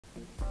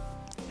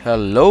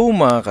Hello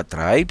mga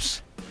ka-tribes!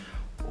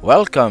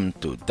 Welcome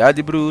to Daddy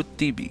Brew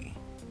TV.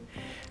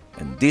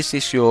 And this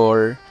is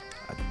your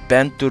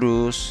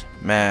adventurous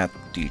math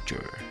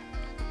teacher.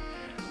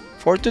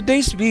 For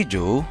today's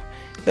video,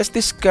 let's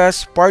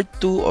discuss part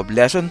 2 of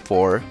lesson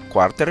 4,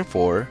 quarter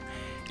 4,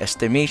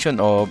 estimation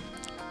of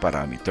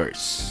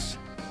parameters.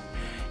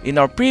 In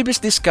our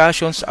previous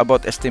discussions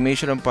about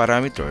estimation of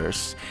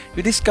parameters,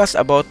 we discussed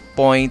about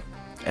point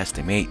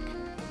estimate.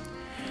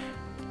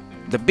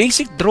 The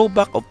basic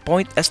drawback of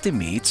point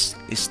estimates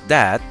is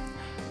that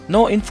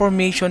no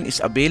information is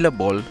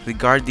available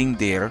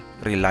regarding their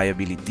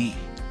reliability.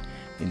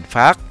 In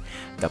fact,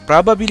 the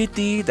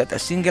probability that a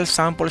single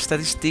sample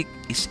statistic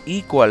is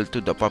equal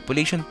to the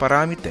population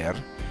parameter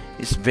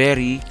is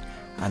very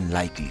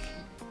unlikely.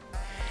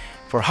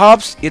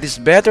 Perhaps it is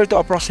better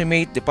to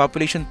approximate the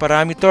population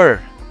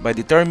parameter by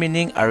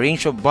determining a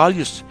range of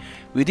values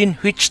within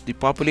which the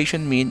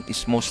population mean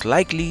is most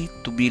likely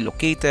to be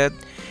located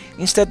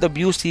instead of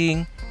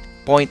using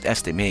point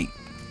estimate.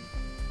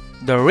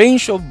 The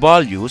range of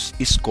values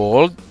is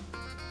called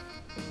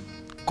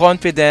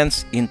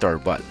confidence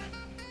interval,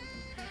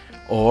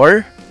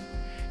 or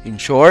in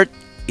short,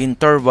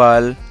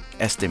 interval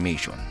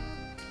estimation.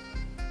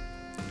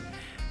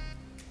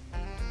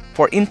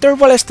 For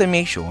interval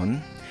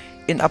estimation,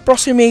 in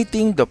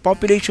approximating the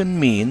population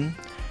mean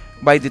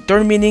by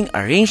determining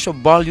a range of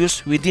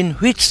values within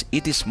which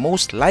it is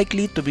most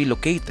likely to be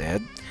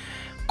located,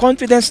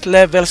 confidence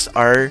levels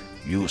are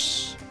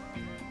used.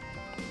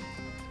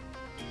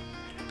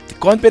 The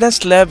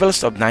confidence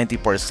levels of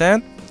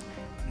 90%,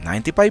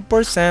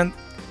 95%,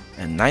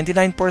 and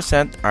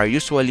 99% are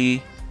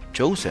usually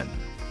chosen.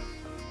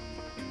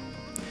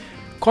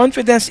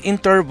 Confidence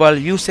interval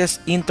uses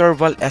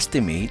interval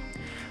estimate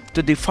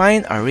to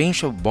define a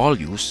range of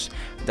values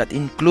that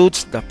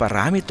includes the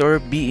parameter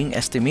being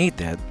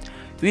estimated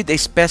with a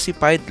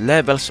specified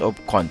levels of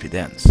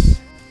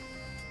confidence.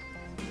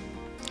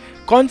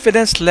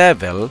 Confidence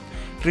level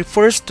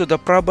refers to the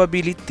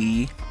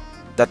probability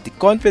that the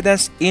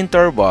confidence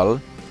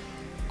interval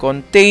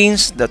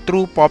contains the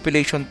true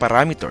population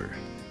parameter.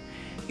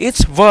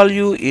 Its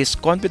value is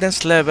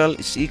confidence level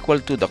is equal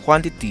to the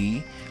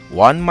quantity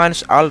 1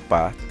 minus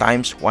alpha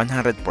times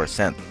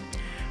 100%,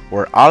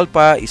 where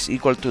alpha is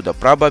equal to the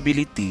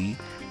probability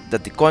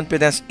that the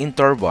confidence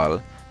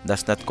interval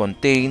does not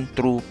contain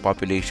true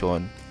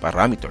population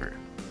parameter.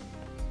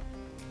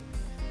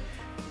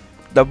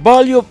 The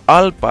value of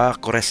alpha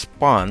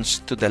corresponds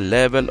to the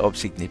level of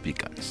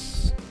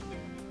significance.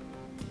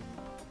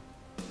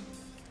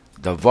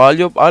 The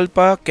value of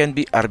alpha can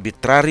be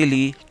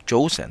arbitrarily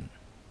chosen.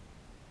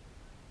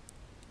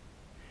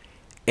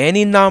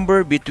 Any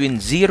number between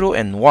 0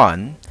 and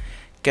 1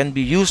 can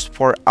be used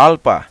for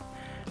alpha,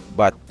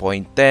 but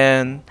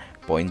 0.10,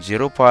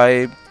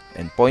 0.05,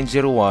 and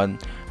 0.01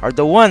 are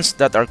the ones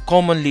that are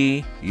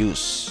commonly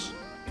used.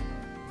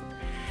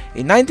 A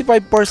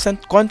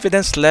 95%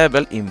 confidence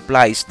level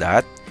implies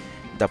that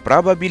the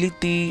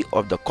probability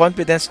of the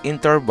confidence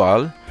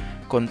interval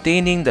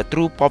containing the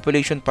true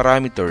population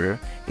parameter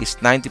is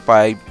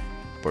 95%.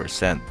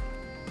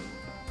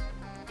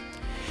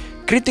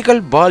 Critical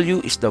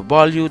value is the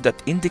value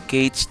that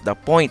indicates the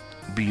point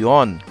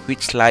beyond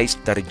which lies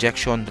the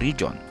rejection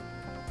region.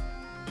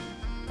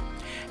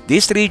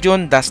 This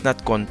region does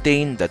not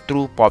contain the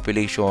true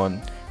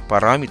population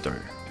parameter.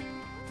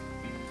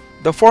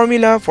 The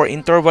formula for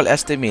interval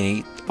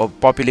estimate of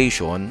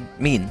population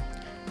mean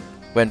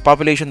when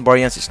population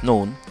variance is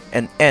known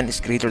and n is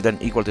greater than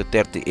or equal to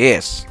 30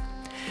 is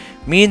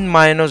mean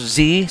minus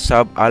z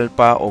sub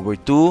alpha over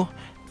 2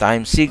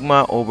 times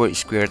sigma over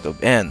square root of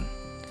n,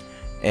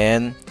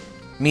 and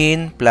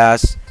mean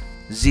plus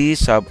z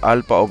sub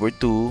alpha over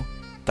 2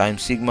 times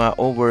sigma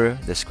over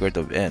the square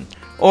root of n.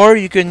 Or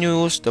you can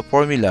use the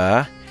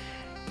formula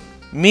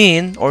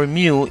mean or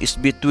mu is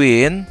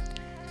between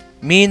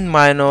mean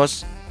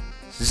minus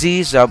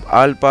z sub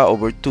alpha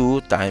over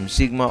 2 times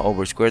sigma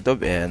over square root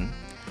of n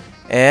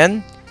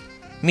and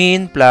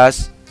mean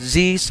plus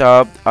z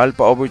sub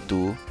alpha over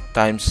 2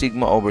 times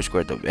sigma over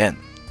square root of n,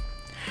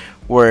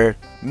 where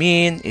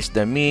mean is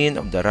the mean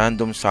of the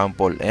random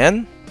sample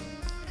n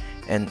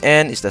and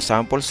n is the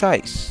sample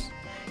size,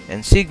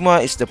 and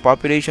sigma is the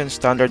population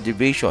standard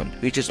deviation,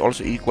 which is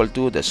also equal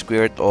to the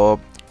square root of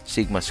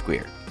sigma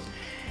squared,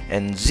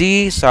 and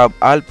z sub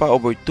alpha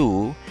over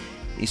 2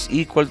 is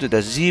equal to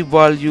the z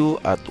value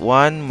at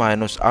 1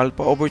 minus alpha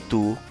over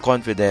 2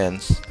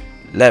 confidence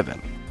level.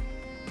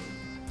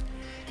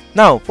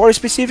 Now, for a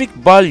specific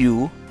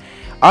value,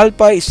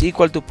 alpha is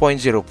equal to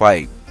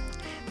 0.05.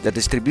 The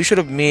distribution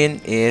of mean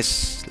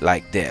is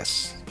like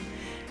this.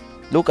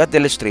 Look at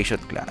the illustration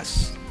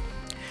class.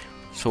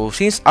 So,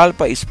 since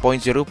alpha is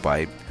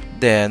 0.05,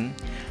 then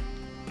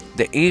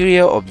the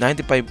area of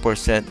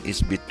 95%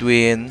 is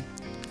between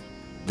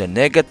the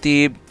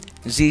negative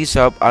z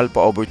sub alpha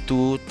over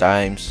 2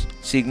 times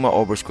sigma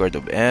over square root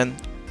of n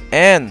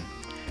and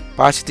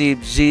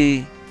positive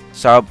z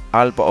sub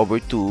alpha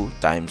over 2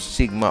 times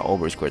sigma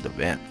over square root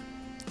of n.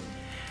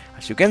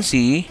 As you can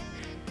see,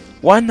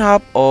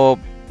 1/2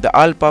 of the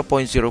alpha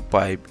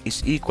 0.05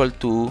 is equal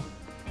to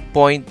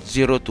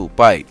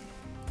 0.025.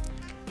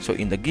 So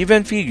in the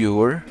given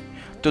figure,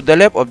 to the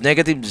left of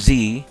negative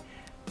z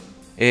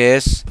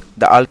is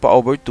the alpha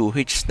over 2,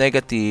 which is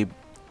negative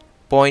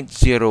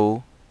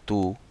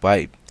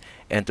 0.025.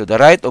 And to the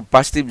right of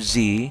positive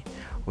z,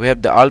 we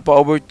have the alpha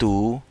over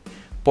 2,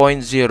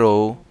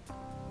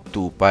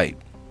 0.025.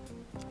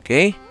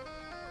 Okay?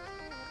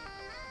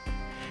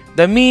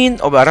 The mean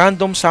of a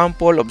random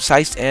sample of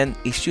size n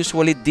is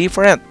usually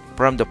different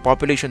from the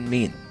population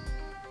mean.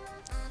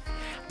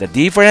 The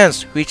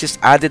difference, which is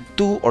added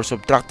to or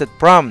subtracted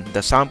from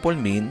the sample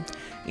mean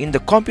in the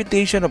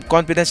computation of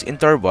confidence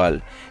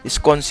interval, is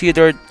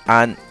considered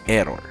an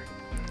error.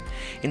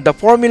 In the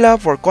formula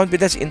for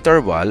confidence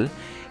interval,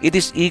 it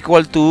is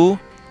equal to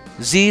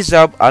z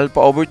sub alpha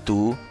over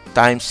 2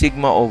 times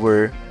sigma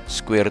over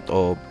square root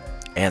of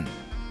n.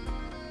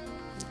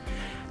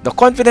 The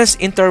confidence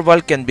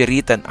interval can be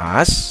written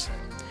as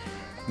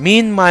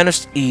mean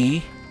minus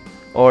e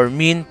or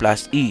mean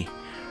plus e,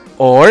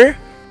 or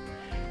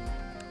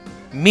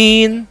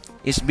mean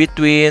is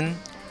between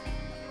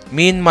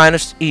mean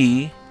minus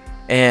e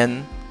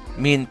and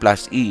mean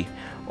plus e,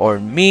 or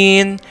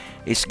mean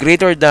is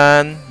greater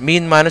than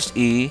mean minus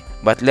e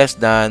but less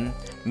than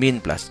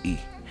mean plus e,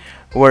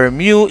 where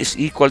mu is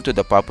equal to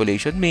the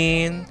population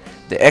mean,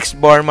 the x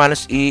bar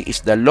minus e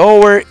is the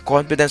lower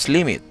confidence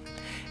limit,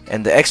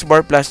 and the x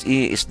bar plus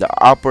e is the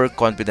upper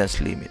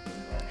confidence limit.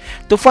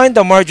 To find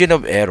the margin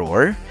of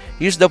error,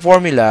 use the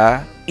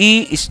formula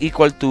E is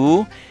equal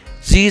to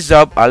z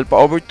sub alpha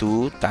over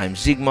 2 times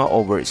sigma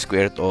over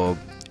square root of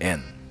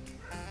n.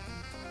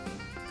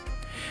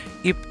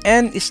 If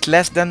n is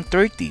less than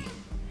 30,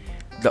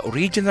 the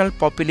original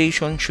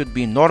population should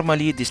be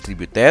normally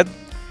distributed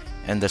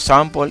and the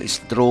sample is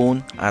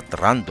drawn at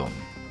random.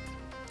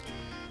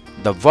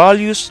 The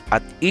values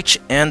at each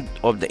end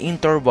of the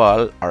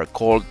interval are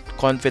called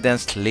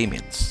confidence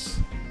limits.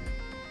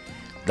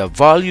 The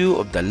value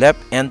of the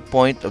left end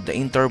point of the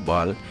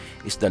interval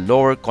is the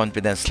lower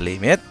confidence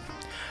limit,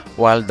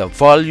 while the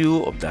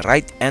value of the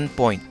right end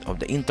point of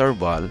the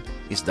interval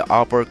is the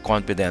upper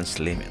confidence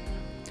limit.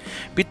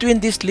 Between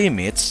these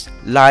limits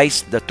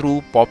lies the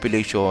true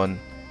population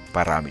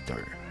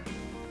parameter.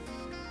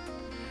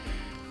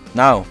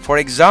 Now, for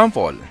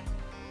example,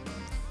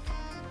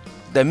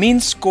 the mean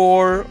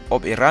score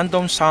of a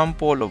random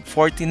sample of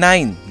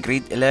 49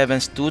 grade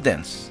 11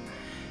 students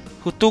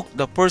who took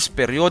the first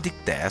periodic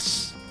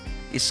test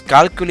is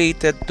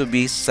calculated to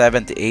be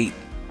 78.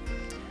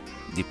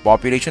 The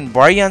population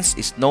variance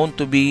is known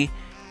to be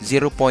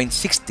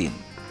 0.16.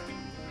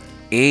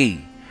 A.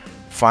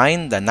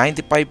 Find the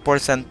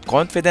 95%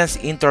 confidence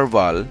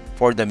interval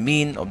for the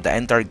mean of the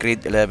entire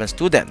grade 11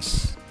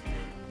 students.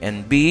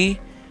 And B.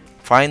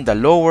 Find the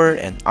lower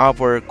and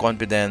upper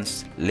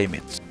confidence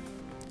limits.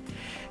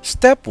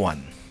 Step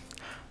 1.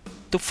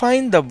 To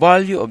find the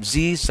value of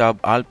z sub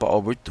alpha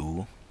over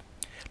 2,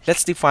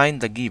 let's define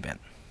the given.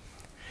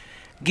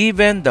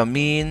 Given the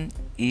mean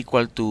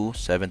equal to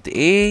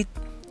 78,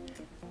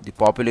 the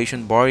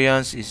population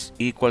variance is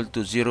equal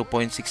to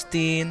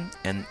 0.16,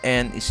 and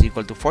n is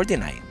equal to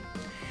 49.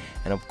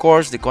 And of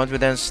course, the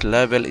confidence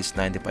level is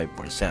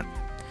 95%.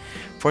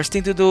 First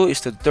thing to do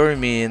is to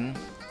determine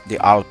the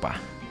alpha.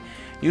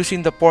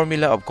 Using the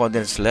formula of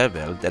confidence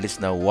level, that is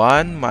now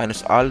 1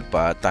 minus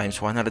alpha times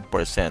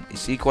 100%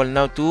 is equal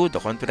now to the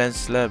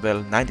confidence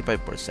level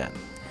 95%.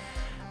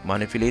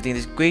 Manipulating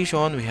this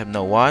equation, we have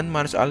now 1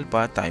 minus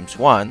alpha times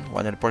 1,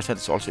 100%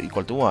 is also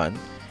equal to 1,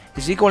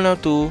 is equal now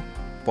to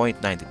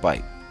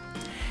 0.95.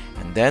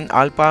 And then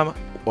alpha,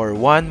 or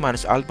 1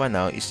 minus alpha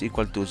now, is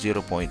equal to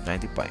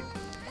 0.95.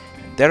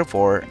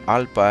 Therefore,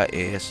 alpha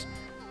is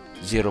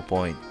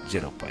 0.05.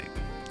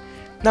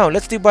 Now,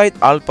 let's divide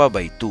alpha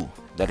by 2.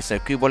 That is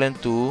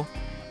equivalent to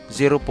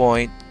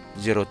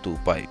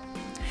 0.025.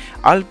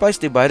 Alpha is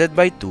divided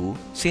by 2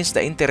 since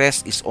the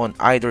interest is on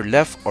either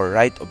left or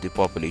right of the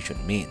population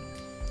mean.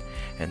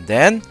 And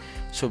then,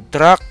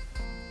 subtract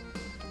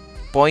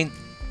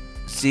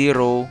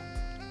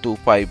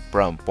 0.025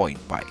 from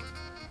 0.5.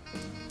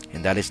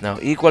 And that is now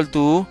equal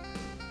to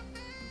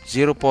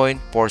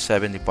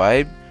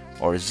 0.475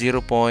 or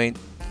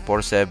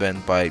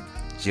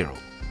 0.4750.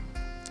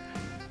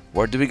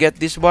 Where do we get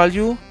this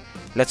value?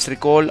 Let's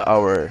recall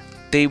our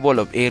table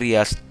of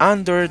areas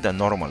under the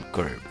normal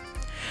curve.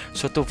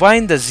 So to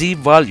find the z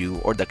value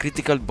or the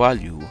critical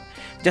value,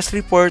 just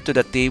refer to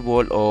the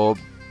table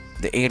of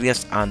the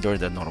areas under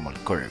the normal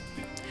curve.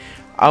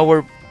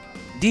 Our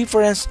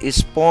difference is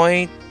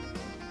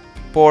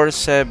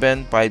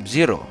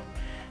 0.4750.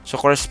 So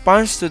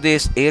corresponds to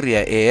this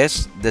area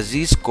is the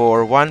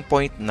z-score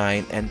 1.9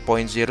 and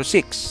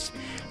 0.06.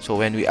 So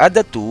when we add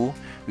the two,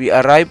 we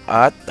arrive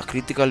at the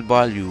critical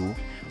value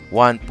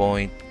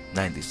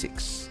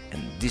 1.96.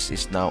 And this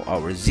is now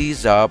our z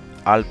sub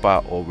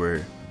alpha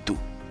over 2.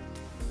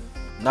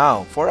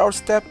 Now, for our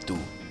step 2,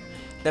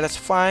 let us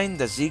find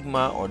the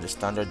sigma or the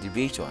standard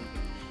deviation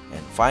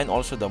and find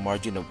also the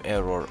margin of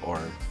error or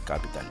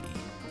capital E.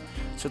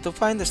 So to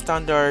find the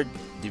standard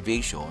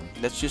deviation,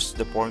 let's use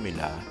the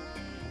formula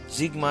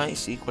sigma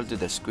is equal to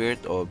the square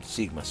root of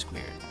sigma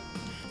squared.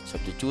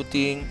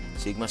 Substituting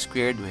sigma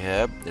squared, we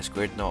have the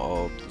square root now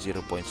of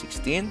 0.16,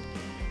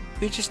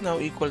 which is now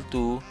equal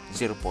to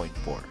 0.4.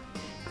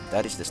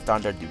 That is the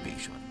standard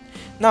deviation.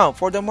 Now,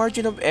 for the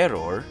margin of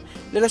error,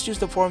 let us use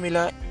the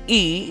formula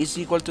E is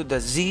equal to the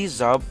Z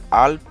sub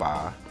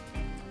alpha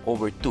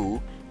over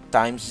 2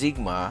 times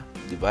sigma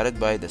divided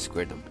by the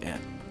square root of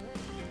n.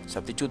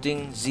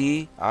 Substituting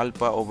Z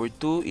alpha over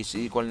 2 is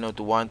equal now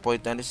to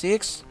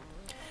 1.96,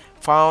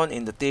 found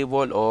in the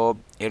table of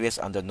areas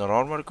under the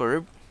normal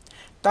curve,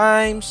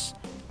 times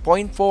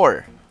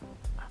 0.4,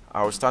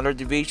 our standard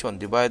deviation,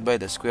 divided by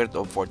the square root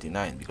of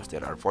 49, because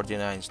there are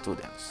 49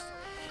 students.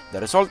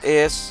 The result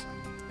is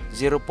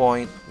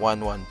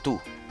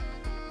 0.112.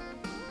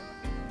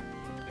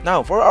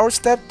 Now, for our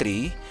step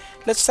 3,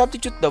 let's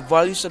substitute the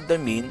values of the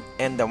mean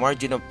and the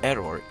margin of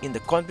error in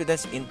the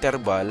confidence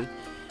interval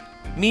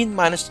mean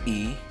minus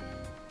E,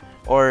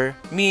 or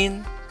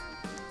mean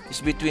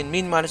is between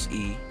mean minus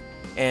E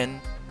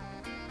and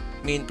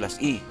mean plus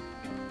E.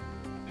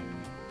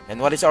 And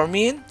what is our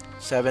mean?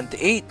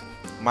 78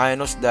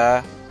 minus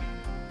the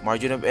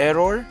margin of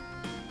error,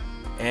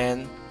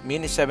 and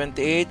mean is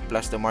 78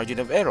 plus the margin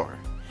of error,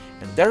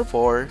 and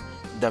therefore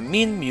the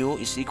mean mu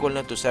is equal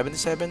to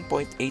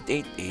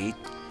 77.888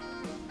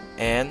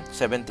 and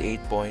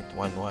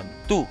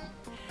 78.112.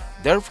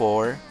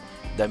 Therefore,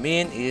 the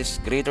mean is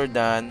greater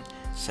than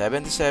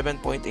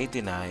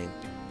 77.89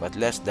 but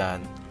less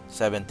than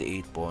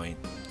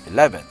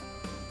 78.11.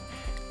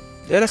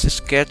 Let us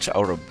sketch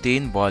our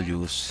obtained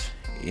values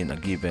in a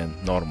given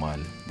normal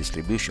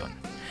distribution.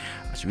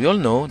 As we all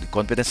know, the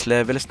confidence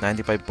level is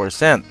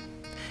 95%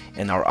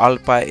 and our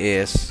alpha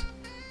is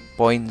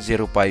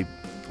 0.05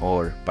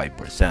 or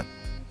 5%.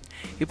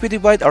 If we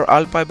divide our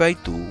alpha by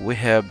 2, we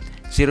have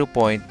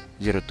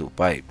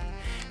 0.025.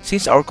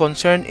 Since our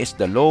concern is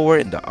the lower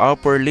and the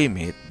upper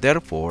limit,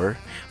 therefore,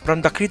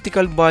 from the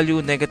critical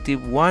value negative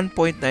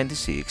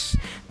 1.96,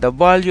 the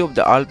value of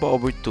the alpha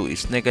over 2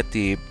 is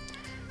negative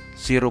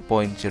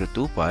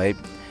 0.025,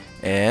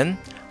 and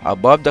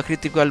above the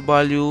critical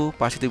value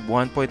positive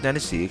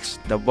 1.96,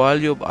 the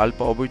value of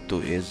alpha over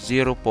 2 is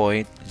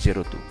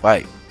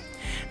 0.025.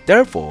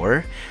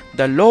 Therefore,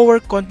 the lower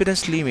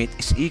confidence limit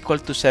is equal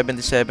to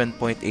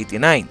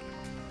 77.89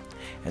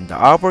 and the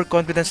upper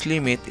confidence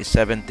limit is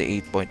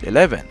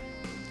 78.11.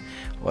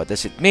 What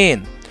does it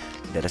mean?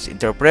 Let us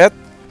interpret.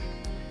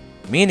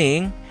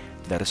 Meaning,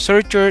 the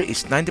researcher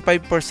is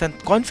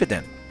 95%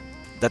 confident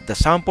that the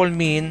sample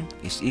mean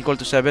is equal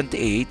to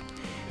 78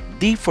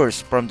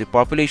 differs from the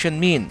population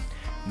mean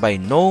by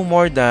no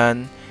more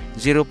than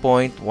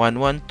 0.112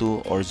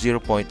 or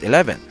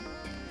 0.11.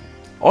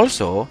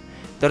 Also,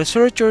 the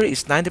researcher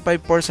is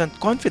 95%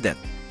 confident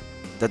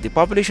that the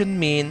population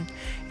mean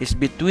is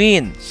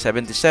between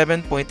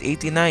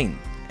 77.89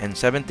 and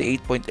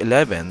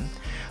 78.11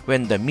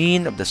 when the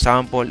mean of the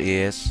sample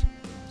is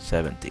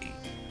 78.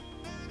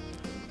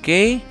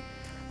 Okay,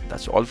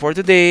 that's all for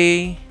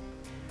today.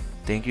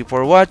 Thank you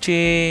for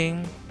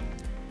watching.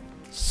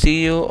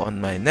 See you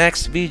on my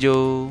next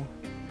video.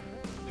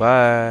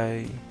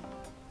 Bye.